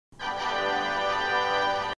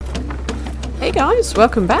Hey guys,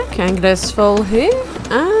 welcome back. Anglaisefolle here,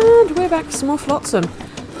 and we're back for some more Flotsam.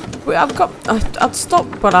 I'd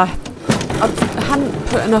stopped, but I hadn't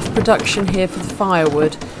put enough production here for the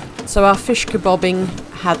firewood, so our fish kebabbing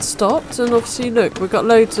had stopped. And obviously, look, we've got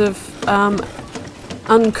loads of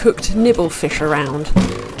uncooked nibble fish around.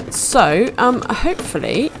 So,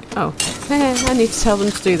 hopefully, I need to tell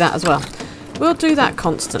them to do that as well. We'll do that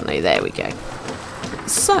constantly. There we go.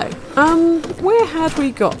 So, where had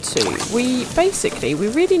we got to? We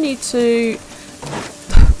really need to...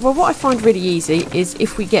 Well, what I find really easy is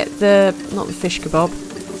if we get not the fish kebab,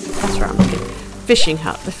 that's where I'm looking, fishing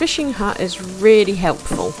hut. The fishing hut is really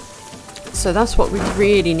helpful. So that's what we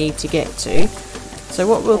really need to get to. So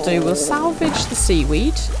what we'll do, we'll salvage the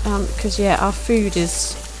seaweed, because yeah, our food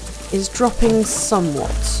is dropping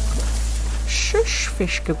somewhat. Shush,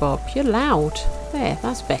 fish kebab, you're loud. There,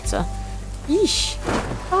 that's better. Yeesh,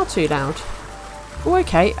 far too loud. Oh,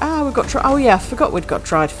 okay. We've got I forgot we'd got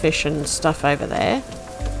dried fish and stuff over there.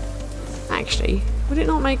 Actually, would it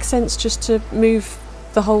not make sense just to move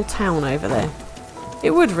the whole town over there? It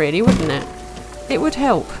would really, wouldn't it? It would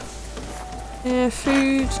help. Yeah,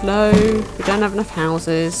 food, low. We don't have enough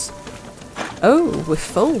houses. Oh, we're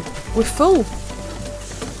full. We're full.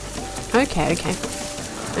 Okay.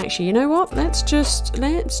 Actually, you know what? Let's just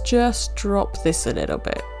drop this a little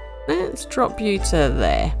bit. Let's drop you to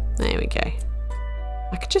there. There we go.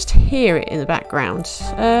 I could just hear it in the background.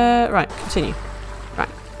 Right, continue. Right,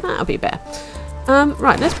 that'll be better.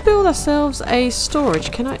 Right, let's build ourselves a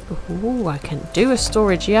storage. Can I? Ooh, I can do a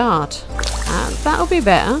storage yard. That'll be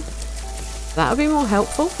better. That'll be more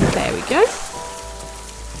helpful. There we go.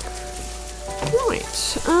 Right.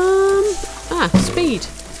 Speed.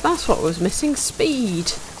 That's what was missing.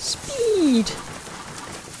 Speed.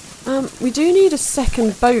 We do need a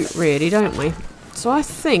second boat, really, don't we? So I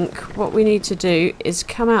think what we need to do is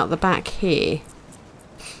come out the back here.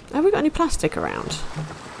 Have we got any plastic around?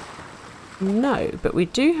 No, but we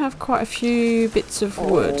do have quite a few bits of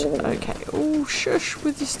wood. Okay. Oh, shush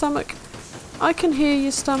with your stomach. I can hear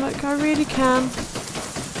your stomach. I really can.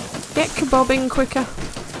 Get kebabbing quicker.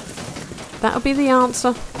 That'll be the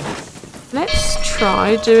answer. Let's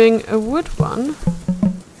try doing a wood one.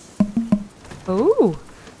 Ooh.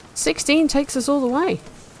 16 takes us all the way.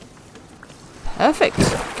 Perfect.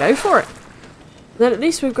 Go for it. Then at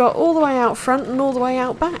least we've got all the way out front and all the way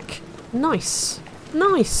out back. Nice.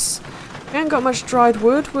 Nice. We haven't got much dried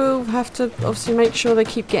wood. We'll have to obviously make sure they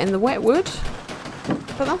keep getting the wet wood.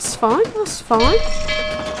 But that's fine. That's fine.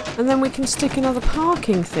 And then we can stick another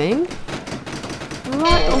parking thing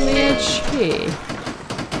right on the edge here.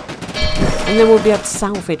 And then we'll be able to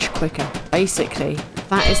salvage quicker. Basically,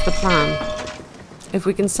 that is the plan. If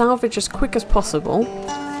we can salvage as quick as possible,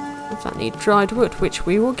 if that need dried wood, which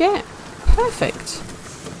we will get. Perfect.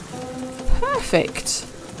 Perfect.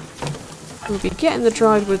 We'll be getting the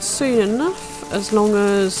dried wood soon enough, as long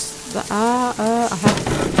as the I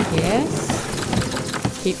have,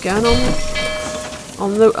 yes. Keep going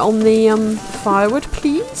on the firewood,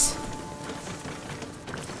 please.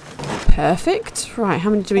 Perfect. Right, how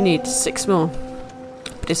many do we need? 6 more.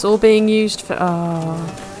 But it's all being used for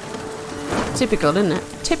typical, isn't it?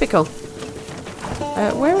 Typical.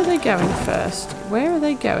 Where are they going first? Where are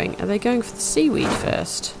they going? Are they going for the seaweed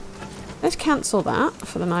first? Let's cancel that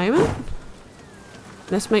for the moment.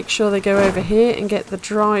 Let's make sure they go over here and get the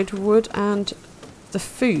dried wood and the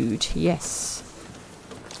food. Yes.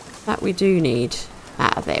 That we do need.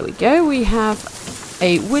 There we go. We have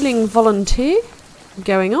a willing volunteer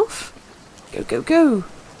going off. Go.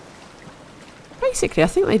 Basically, I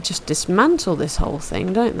think they just dismantle this whole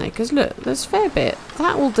thing, don't they? Because look, there's a fair bit.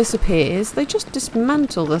 That all disappears. They just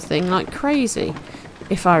dismantle the thing like crazy.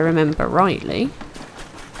 If I remember rightly.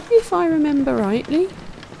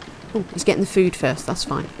 Oh, he's getting the food first. That's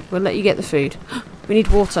fine. We'll let you get the food. We need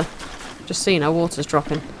water. Just so you know, water's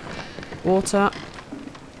dropping. Water.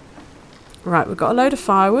 Right, we've got a load of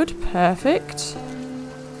firewood. Perfect.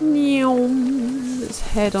 Let's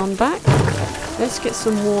head on back. Let's get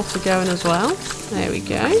some water going as well. There we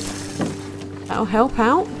go. That'll help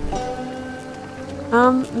out.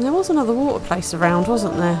 There was another water place around,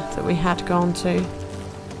 wasn't there, that we had gone to?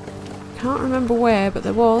 Can't remember where, but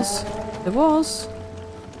there was.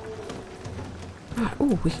 Right,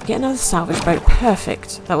 oh, we can get another salvage boat.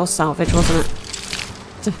 Perfect. That was salvage, wasn't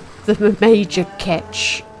it? The major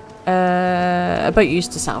catch. A boat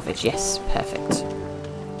used to salvage. Yes, perfect.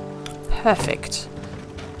 Perfect.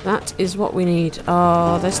 That is what we need.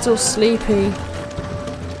 Oh, they're still sleepy.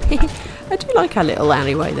 I do like our little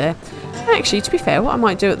alleyway there. Actually, to be fair, what I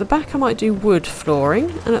might do at the back, I might do wood flooring,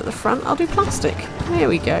 and at the front I'll do plastic. There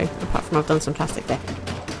we go. Apart from I've done some plastic there.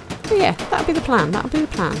 So yeah, that'll be the plan. That'll be the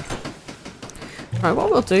plan. Right, what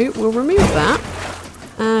we'll do, we'll remove that.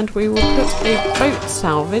 And we will put a boat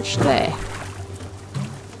salvage there.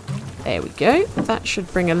 There we go. That should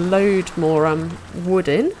bring a load more wood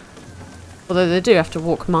in. Although they do have to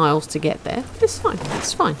walk miles to get there. But it's fine.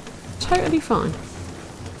 It's fine. Totally fine.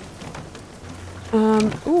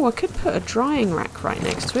 Oh, I could put a drying rack right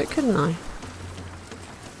next to it, couldn't I?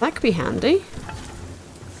 That could be handy.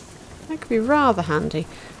 That could be rather handy.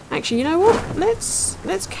 Actually, you know what? Let's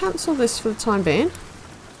cancel this for the time being.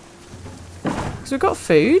 Because we've got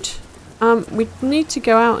food. We need to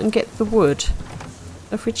go out and get the wood.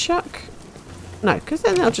 If we chuck... No, because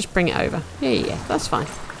then they'll just bring it over. Yeah, that's fine.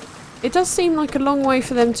 It does seem like a long way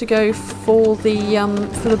for them to go for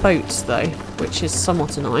the boats, though, which is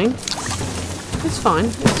somewhat annoying. It's fine,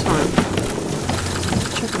 it's fine.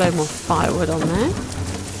 Chuck a load more firewood on there.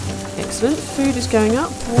 Excellent. Food is going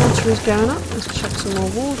up, water is going up. Let's chuck some more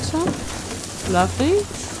water. Lovely.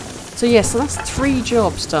 So yeah, so that's 3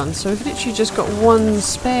 jobs done. So we've literally just got 1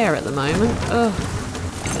 spare at the moment. Ugh.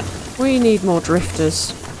 We need more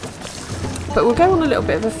drifters. But we'll go on a little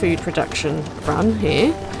bit of a food production run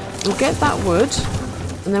here. We'll get that wood,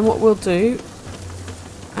 and then what we'll do...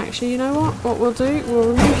 Actually, you know what? What we'll do, we'll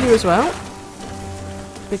remove you as well.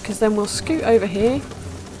 Because then we'll scoot over here.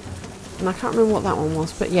 And I can't remember what that one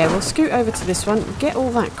was, but yeah, we'll scoot over to this one, get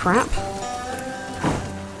all that crap.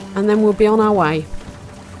 And then we'll be on our way.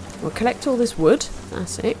 We'll collect all this wood.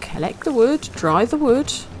 That's it. Collect the wood, dry the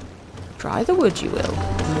wood. Dry the wood, you will.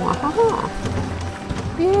 Mwahaha.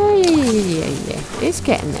 Yeah. It's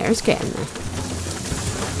getting there, it's getting there.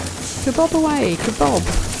 Kebob away, kebob,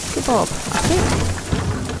 I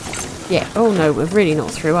think. Yeah, oh no, we're really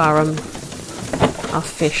not through our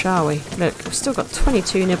fish, are we? Look, we've still got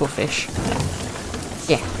 22 nibble fish.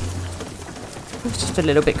 Yeah. It's just a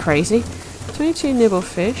little bit crazy. 22 nibble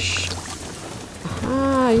fish.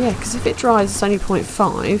 Ah, yeah, because if it dries, it's only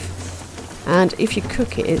 0.5. And if you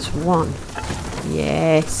cook it, it's 1.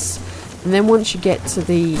 Yes. And then once you get to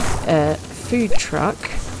the food truck,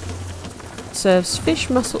 serves fish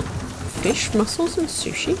mussels and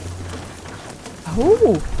sushi.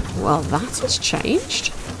 Oh, well that has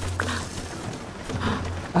changed.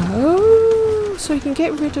 Oh, so we can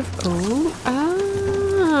get rid of...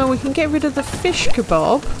 we can get rid of the fish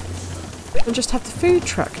kebab and just have the food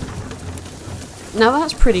truck. Now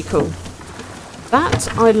that's pretty cool. That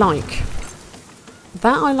I like.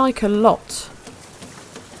 That I like a lot.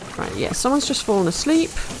 Right, yeah, someone's just fallen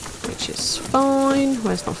asleep, which is fine.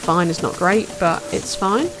 Well, it's not fine, it's not great, but it's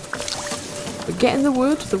fine. We're getting the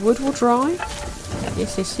wood will dry.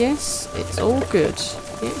 Yes, it's all good.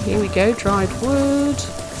 Yeah, here we go, dried wood.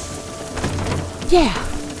 Yeah,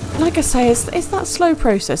 like I say, it's that slow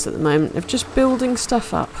process at the moment of just building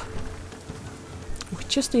stuff up. We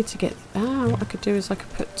just need to get... what I could do is I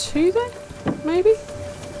could put 2 there, maybe?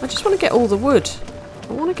 I just want to get all the wood.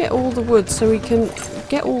 I want to get all the wood so we can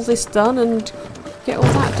get all this done and get all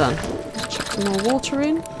that done. Let's chuck some more water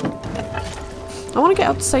in. I want to get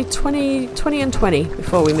up to say 20 and 20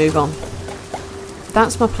 before we move on.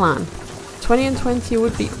 That's my plan. 20 and 20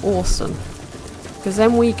 would be awesome. Because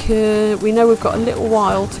then we know we've got a little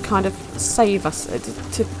while to kind of save us,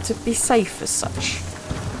 to be safe as such.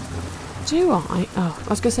 Do I? Oh, I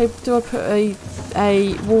was going to say, do I put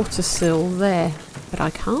a water sill there? But I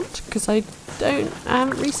can't, because I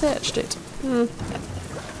haven't researched it.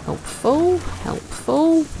 Helpful.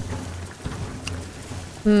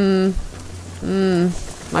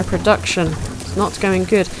 My production is not going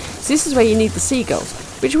good. So this is where you need the seagulls,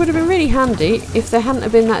 which would have been really handy if there hadn't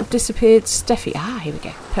have been that disappeared Steffi. Ah, here we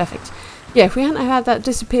go. Perfect. Yeah, if we hadn't have had that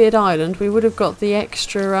disappeared island, we would have got the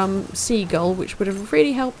extra seagull, which would have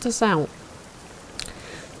really helped us out.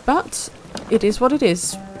 But it is what it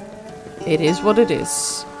is. It is what it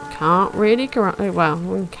is. Can't really grumble. Well,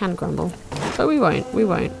 we can grumble, but we won't.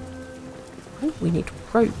 Oh, we need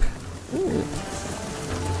rope. Ooh.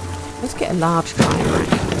 Let's get a large drying rack.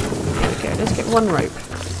 There we go. Let's get 1 rope.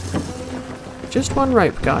 Just 1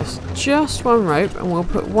 rope, guys. Just 1 rope, and we'll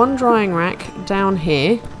put 1 drying rack down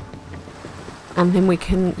here. And then we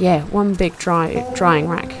can, 1 big drying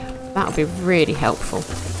rack. That'll be really helpful.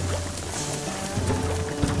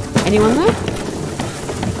 Anyone there?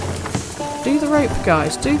 Do the rope,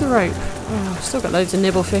 guys. Do the rope. Oh, I've still got loads of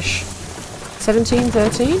nibble fish. 17,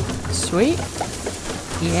 13. Sweet.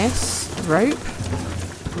 Yes. Rope.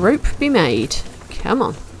 Rope be made. Come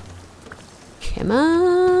on. Come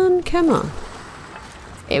on.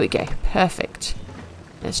 Here we go. Perfect.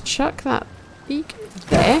 Let's chuck that beacon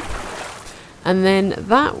there. And then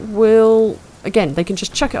that will... Again, they can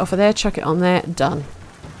just chuck it off of there, chuck it on there. Done.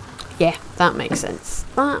 Yeah, that makes sense.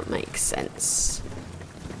 That makes sense.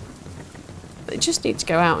 They just need to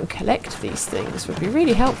go out and collect these things. Would be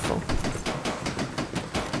really helpful.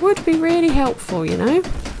 Would be really helpful, you know.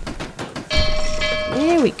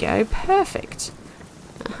 There we go. Perfect.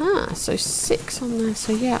 Aha, so 6 on there.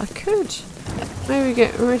 So yeah, I could maybe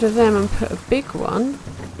get rid of them and put a big one.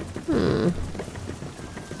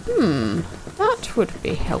 That would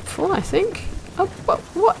be helpful, I think. Oh, but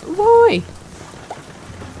what? Why?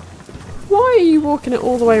 Why are you walking it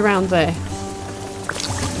all the way around there?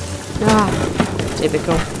 Ah,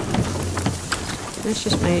 typical. Let's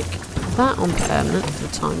just make that on permanent for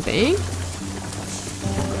the time being.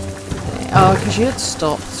 Oh, because you had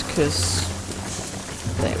stopped, because...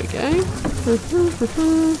 There we go.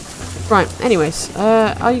 Right, anyways,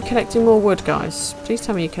 are you collecting more wood, guys? Please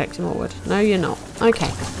tell me you're collecting more wood. No, you're not. Okay.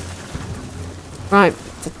 Right,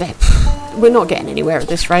 we're not getting anywhere at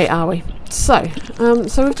this rate, are we? So,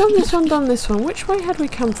 so we've done this one. Which way had we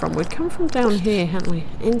come from? We'd come from down here, hadn't we?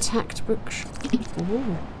 Intact bookshop.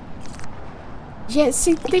 Ooh. Yeah,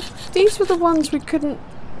 see, these were the ones we couldn't...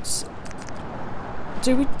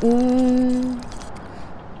 Do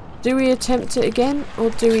we attempt it again? Or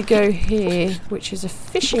do we go here, which is a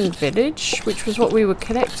fishing village, which was what we were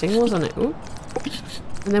collecting, wasn't it? Ooh.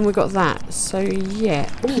 And then we got that. So, yeah.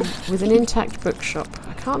 Ooh, with an intact bookshop.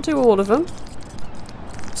 I can't do all of them.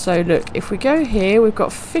 So, look, if we go here, we've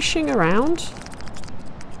got fishing around.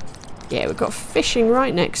 Yeah, we've got fishing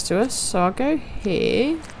right next to us. So, I'll go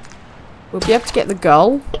here. We'll be able to get the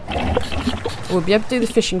gull. We'll be able to do the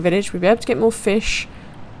fishing village. We'll be able to get more fish.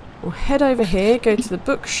 We'll head over here, go to the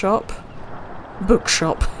bookshop.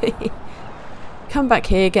 Bookshop. Come back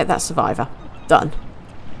here, get that survivor. Done.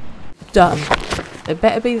 Done. There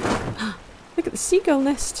better be... Look at the seagull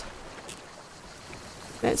nest.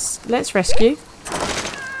 Let's rescue.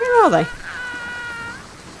 Where are they?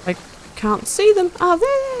 I can't see them. Ah,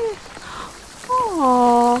 there.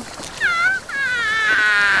 Oh.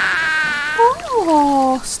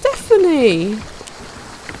 Oh, Stephanie.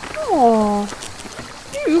 Oh.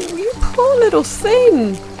 You poor little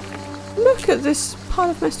thing. Look at this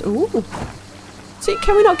pile of mess. Ooh. See,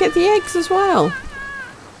 can we not get the eggs as well?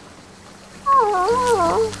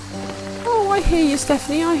 Oh, I hear you,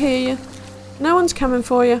 Stephanie. I hear you. No one's coming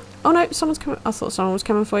for you. Oh no, someone's coming. I thought someone was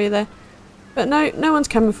coming for you there. But no, no one's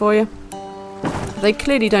coming for you. They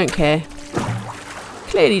clearly don't care.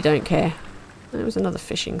 Clearly don't care. There was another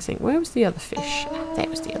fishing thing. Where was the other fish? There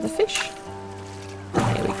was the other fish.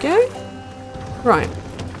 There we go. Right.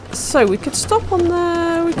 So we could stop on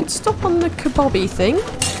the kebabby thing,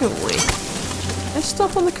 couldn't we? Let's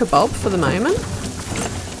stop on the kebab for the moment.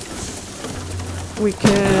 We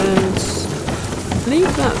can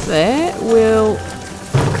leave that there. We'll...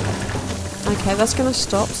 Okay, that's going to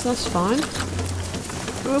stop, so that's fine.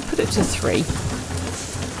 We'll put it to 3.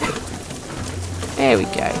 There we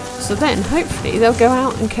go. So then, hopefully, they'll go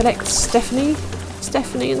out and collect Stephanie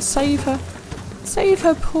and save her. Save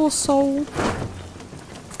her poor soul.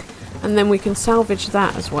 And then we can salvage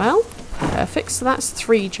that as well. Perfect. So that's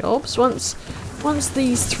 3 jobs. Once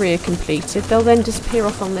these 3 are completed, they'll then disappear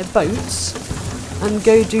off on their boats and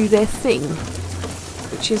go do their thing,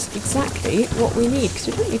 which is exactly what we need, because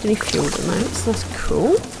we don't need any fuel at the moment, so that's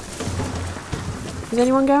cool. Is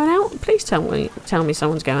anyone going out? Please tell me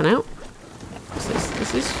someone's going out.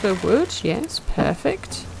 Is this for wood? Yes,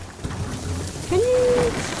 perfect. Can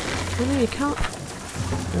you... Oh no, you can't...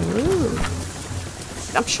 Ooh.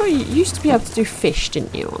 I'm sure you used to be able to do fish,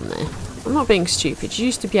 didn't you, on there? I'm not being stupid. You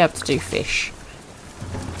used to be able to do fish.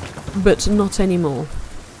 But not anymore.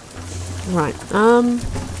 Right,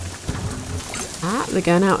 they're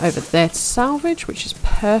going out over there to salvage, which is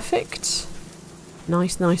perfect.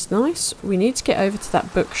 Nice, nice, nice. We need to get over to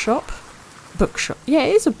that bookshop. Bookshop. Yeah,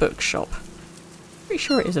 it is a bookshop. Pretty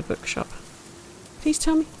sure it is a bookshop. Please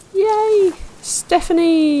tell me. Yay!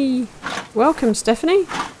 Stephanie! Welcome, Stephanie.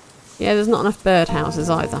 Yeah, there's not enough birdhouses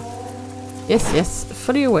either. Yes, yes,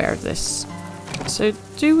 fully aware of this. So,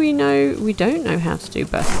 do we know... We don't know how to do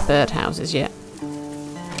birdhouses yet.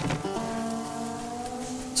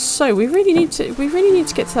 So, we really need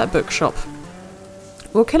to get to that bookshop.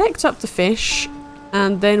 We'll collect up the fish,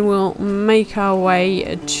 and then we'll make our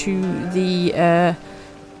way to the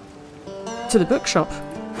bookshop.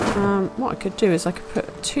 What I could do is I could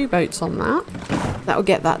put 2 boats on that. That will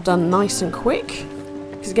get that done nice and quick.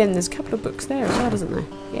 Because again, there's a couple of books there as well, isn't there?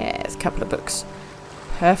 Yeah, there's a couple of books.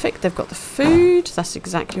 Perfect. They've got the food. That's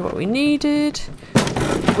exactly what we needed.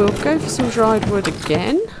 We'll go for some dried wood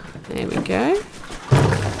again. There we go.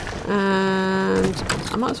 And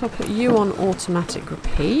I might as well put you on automatic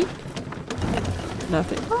repeat.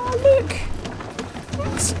 Lovely. Oh, look!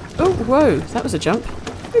 Thanks. Oh, whoa, that was a jump.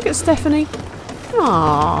 Look at Stephanie.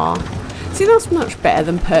 Aww. See, that's much better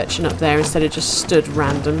than perching up there instead of just stood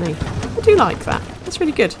randomly. I do like that. That's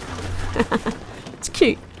really good. It's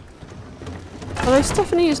cute. Although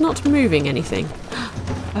Stephanie is not moving anything.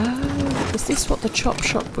 Oh, is this what the chop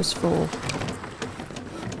shop was for?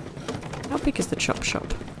 How big is the chop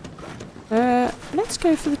shop? Let's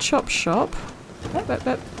go for the chop shop.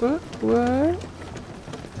 Whoa.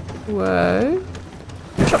 Whoa.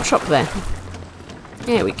 Chop shop there.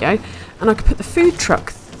 There we go. And I could put the food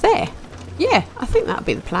truck there. Yeah, I think that'd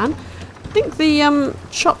be the plan. I think the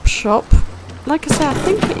chop shop, like I say, I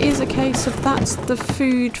think it is a case of that's the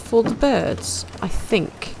food for the birds. I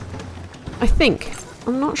think.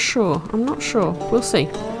 I'm not sure. We'll see.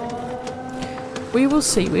 We will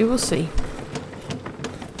see.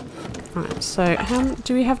 Right, so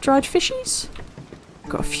do we have dried fishies?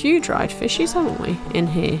 We've got a few dried fishies, haven't we, in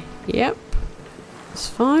here? Yep. It's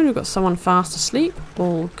fine. We've got someone fast asleep.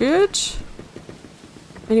 All good.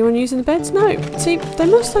 Anyone using the beds? No. See, they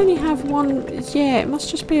must only have one. Yeah, it must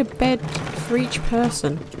just be a bed for each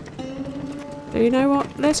person. So you know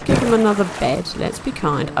what? Let's give them another bed. Let's be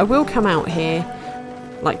kind. I will come out here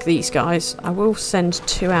like these guys. I will send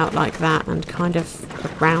 2 out like that and kind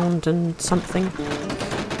of around and something.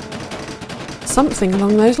 Something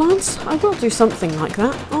along those lines. I will do something like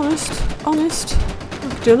that. Honest. I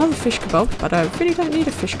could do another fish kebab, but I really don't need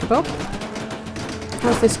a fish kebab.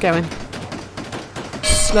 How's this going?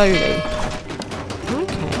 Slowly.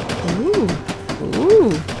 Okay. Ooh.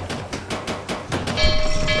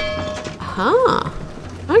 Aha.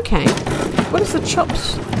 Okay. What does the chop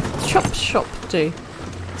shop do?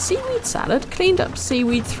 Seaweed salad. Cleaned up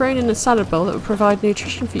seaweed thrown in a salad bowl that would provide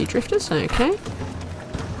nutrition for you drifters. Okay.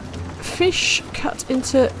 Fish cut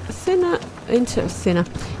into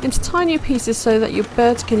tinier pieces so that your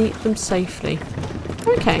birds can eat them safely.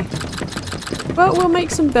 Okay. Well, we'll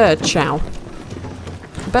make some bird chow.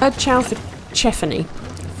 Bird chow for Cheffany.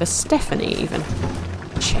 For Stephanie, even.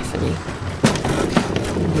 Cheffany.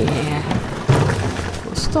 Yeah.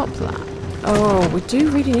 We'll stop that. Oh, we do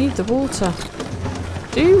really need the water.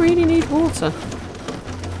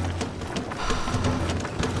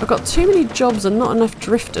 I've got too many jobs and not enough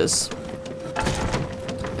drifters.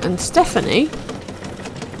 And Stephanie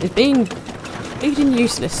is being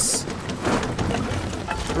useless.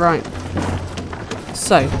 Right.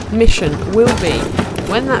 So, mission will be,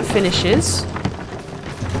 when that finishes,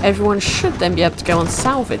 everyone should then be able to go on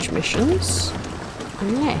salvage missions.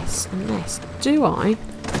 Unless, do I?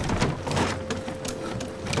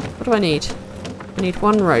 What do I need? I need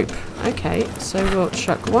 1 rope. Okay, so we'll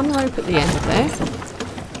chuck 1 rope at the end there.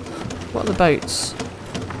 What are the boats?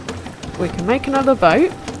 We can make another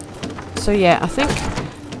boat. So yeah, I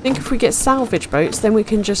think if we get salvage boats, then we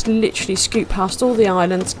can just literally scoot past all the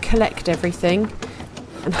islands, collect everything,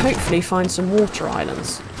 and hopefully find some water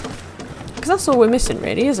islands. Because that's all we're missing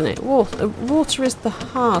really, isn't it? Water is the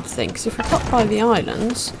hard thing, because if we pop by the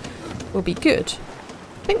islands, we'll be good.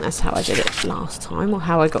 I think that's how I did it last time, or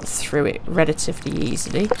how I got through it relatively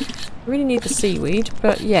easily. I really need the seaweed,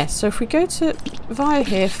 but yeah, so if we go to, via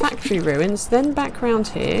here, factory ruins, then back round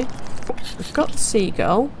here, we've got the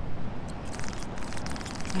seagull.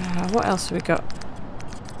 What else have we got?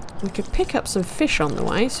 We could pick up some fish on the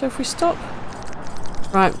way, so if we stop...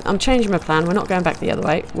 Right, I'm changing my plan, we're not going back the other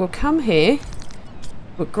way. We'll come here,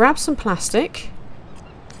 we'll grab some plastic.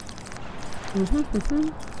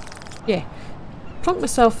 Yeah. Plonk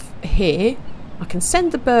myself here. I can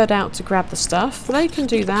send the bird out to grab the stuff. They can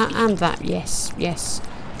do that and that. Yes.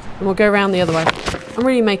 And we'll go around the other way. I'm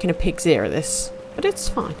really making a pig's ear of this. But it's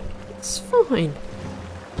fine.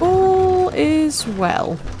 All is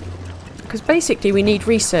well. Because basically we need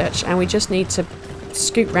research and we just need to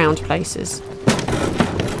scoot round places.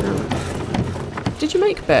 Did you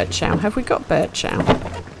make bird chow? Have we got bird chow?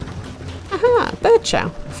 Aha! Bird chow.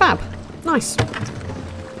 Fab. Nice.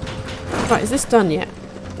 Right, is this done yet?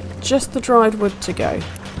 Just the dried wood to go.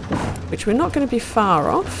 Which we're not going to be far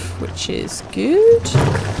off, which is good.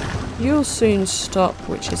 You'll soon stop,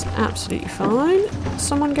 which is absolutely fine.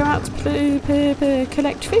 Someone go out to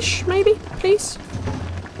collect fish, maybe, please?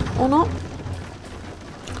 Or not?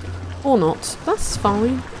 Or not. That's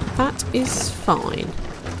fine. That is fine.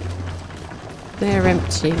 They're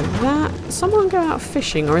emptying that. Someone go out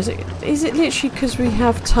fishing, or is it literally because we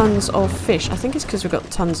have tons of fish? I think it's because we've got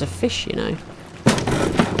tons of fish, you know.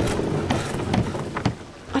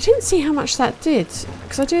 I didn't see how much that did,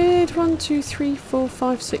 because I did 1, 2, 3, 4,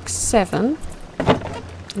 5, 6, 7.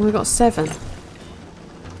 And we got 7.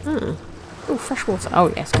 Ah. Oh, fresh water.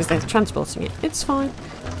 Oh yes, because they're transporting it. It's fine.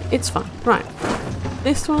 Right.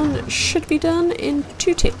 This one should be done in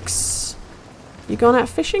 2 ticks. You gone out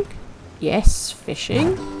fishing? Yes,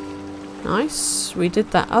 fishing. Nice. We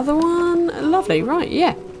did that other one. Lovely. Right,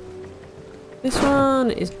 yeah. This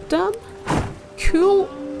one is done. Cool.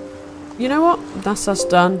 You know what? That's us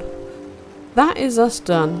done. That is us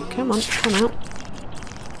done. Come on, come out.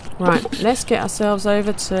 Right, let's get ourselves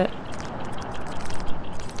over to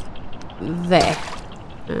there.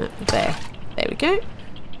 There. There we go.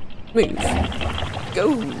 Move.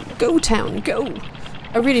 Go. Go, town. Go.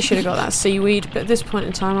 I really should have got that seaweed, but at this point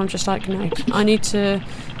in time I'm just like, no. I need to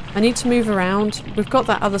move around. We've got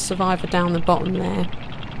that other survivor down the bottom there.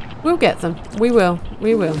 We'll get them. We will.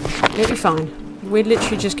 We will. It'll be fine. We're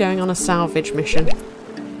literally just going on a salvage mission.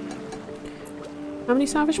 How many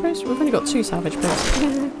salvage boats? We've only got 2 salvage boats.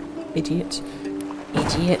 Idiot.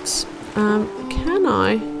 Idiots. Can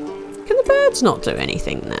the birds not do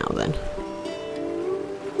anything now then?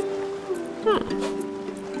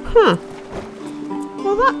 Huh.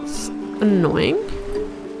 Well, that's annoying.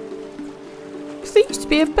 Because there used to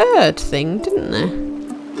be a bird thing, didn't there?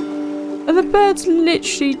 Are the birds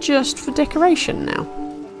literally just for decoration now?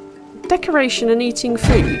 Decoration and eating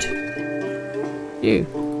food. You.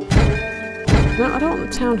 No, I don't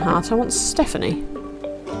want the town heart. I want Stephanie.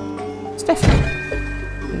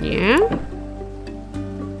 Stephanie. Yeah?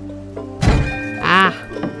 Ah.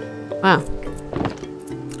 Well.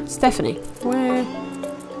 Stephanie. Where?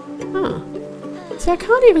 Ah. See, I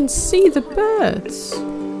can't even see the birds.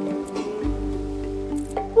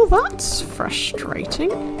 Well, that's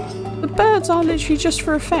frustrating. The birds are literally just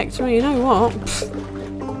for effect. Well, you know what?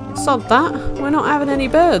 Pfft. Sod that. We're not having any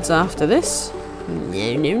birds after this.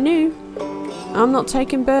 No, no, no. I'm not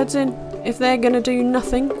taking birds in if they're going to do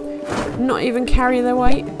nothing. Not even carry their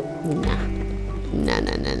weight. Nah. Nah,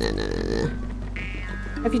 nah, nah, nah, nah, nah.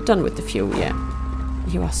 Have you done with the fuel yet?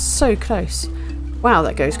 You are so close. Wow,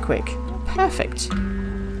 that goes quick. Perfect.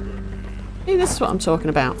 Hey, this is what I'm talking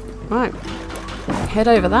about. Right. Head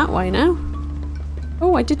over that way now.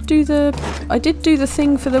 Oh, I did do the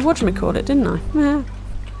thing for the whatchamacallit, didn't I? Yeah.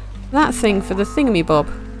 That thing for the thingamy-bob.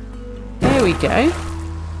 There we go.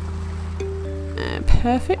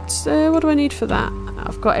 Perfect. What do I need for that?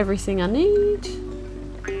 I've got everything I need.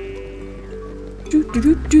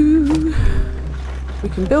 We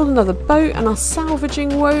can build another boat and our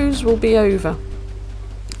salvaging woes will be over.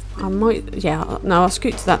 I might... Yeah, no, I'll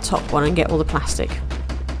scoot to that top one and get all the plastic.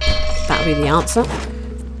 That'll be the answer.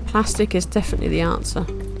 Plastic is definitely the answer.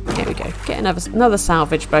 Here we go. Get another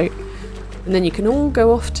salvage boat. And then you can all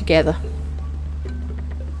go off together.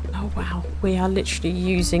 Oh wow, we are literally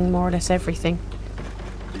using more or less everything.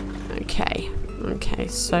 Okay, okay,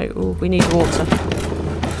 so ooh, we need water.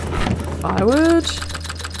 Firewood.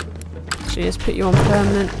 Actually, let's put you on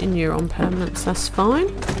permanent and you're on permanent, so that's fine.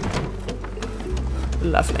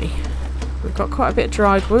 Lovely. We've got quite a bit of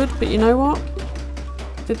dried wood, but you know what?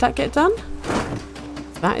 Did that get done?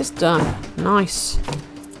 That is done. Nice.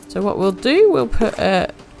 So what we'll do, we'll put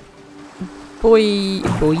a... Boy.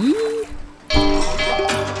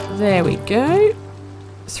 There we go.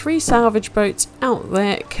 3 salvage boats out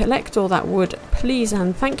there. Collect all that wood, please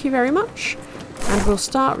and thank you very much. And we'll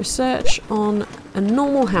start research on a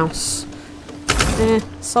normal house.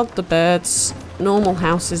 Sod the birds. Normal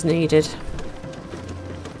house is needed.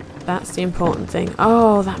 That's the important thing.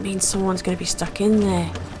 Oh, that means someone's going to be stuck in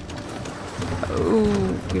there.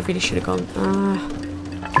 Oh, we really should have gone.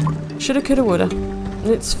 Shoulda, coulda, woulda.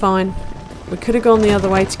 It's fine. We could have gone the other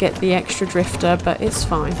way to get the extra drifter, but it's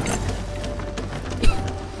fine.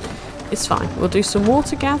 It's fine. We'll do some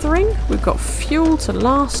water gathering. We've got fuel to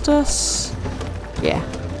last us. Yeah.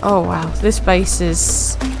 Oh, wow. This base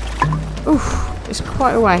is... Oof. It's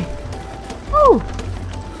quite a way. Oh!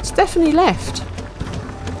 Stephanie left.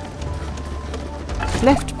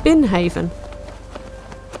 Left Binhaven.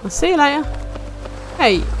 I'll see you later.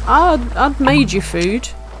 Hey, I'd made you food.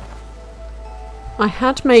 I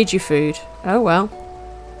had made you food. Oh well.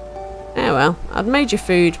 Oh well. I'd made you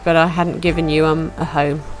food, but I hadn't given you a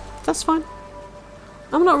home. That's fine.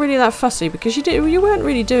 I'm not really that fussy because you weren't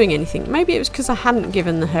really doing anything. Maybe it was because I hadn't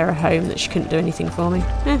given her a home that she couldn't do anything for me.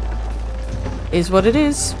 Is what it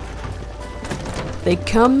is. They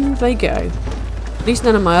come, they go. At least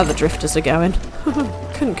none of my other drifters are going.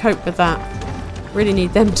 Couldn't cope with that. Really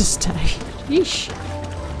need them to stay. Yeesh.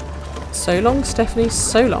 So long, Stephanie.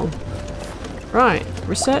 So long. Right,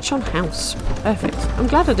 research on house. Perfect. I'm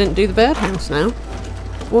glad I didn't do the birdhouse now.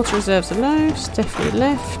 Water reserves are low. Stephanie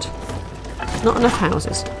left. Not enough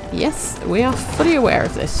houses. Yes, we are fully aware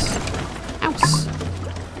of this. House.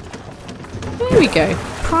 There we go.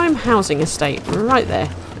 Prime housing estate right there.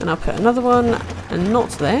 And I'll put another one and not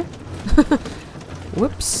there.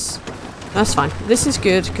 Whoops. That's fine. This is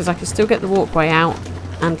good because I can still get the walkway out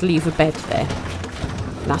and leave a bed there.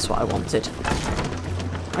 That's what I wanted.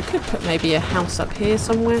 I could put maybe a house up here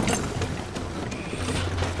somewhere.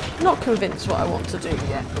 Not convinced what I want to do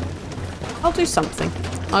yet. I'll do something.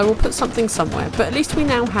 I will put something somewhere, but at least we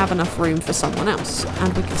now have enough room for someone else,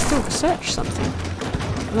 and we can still research something.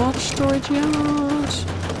 Large storage yard,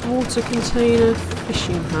 water container,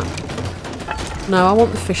 fishing hut. No, I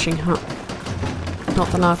want the fishing hut, not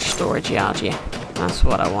the large storage yard. Yeah, that's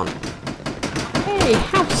what I want. Hey,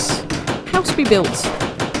 house! House be built.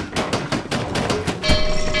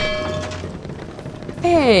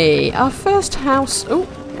 Hey, our first house. Oh,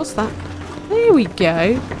 what's that? There we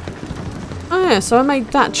go. Oh yeah, so I made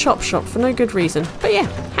that chop shop for no good reason. But yeah,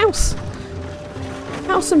 house.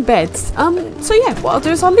 House and beds. So yeah, what I'll do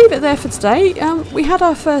is I'll leave it there for today. We had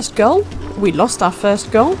our first goal. We lost our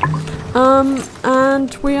first goal.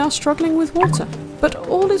 And we are struggling with water. But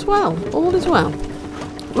all is well. All is well.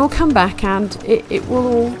 We'll come back and it will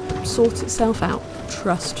all sort itself out.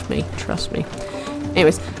 Trust me. Trust me.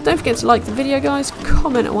 Anyways, don't forget to like the video, guys,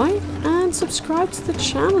 comment away, and subscribe to the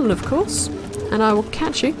channel, of course. And I will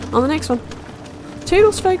catch you on the next one.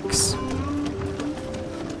 Toodles, folks!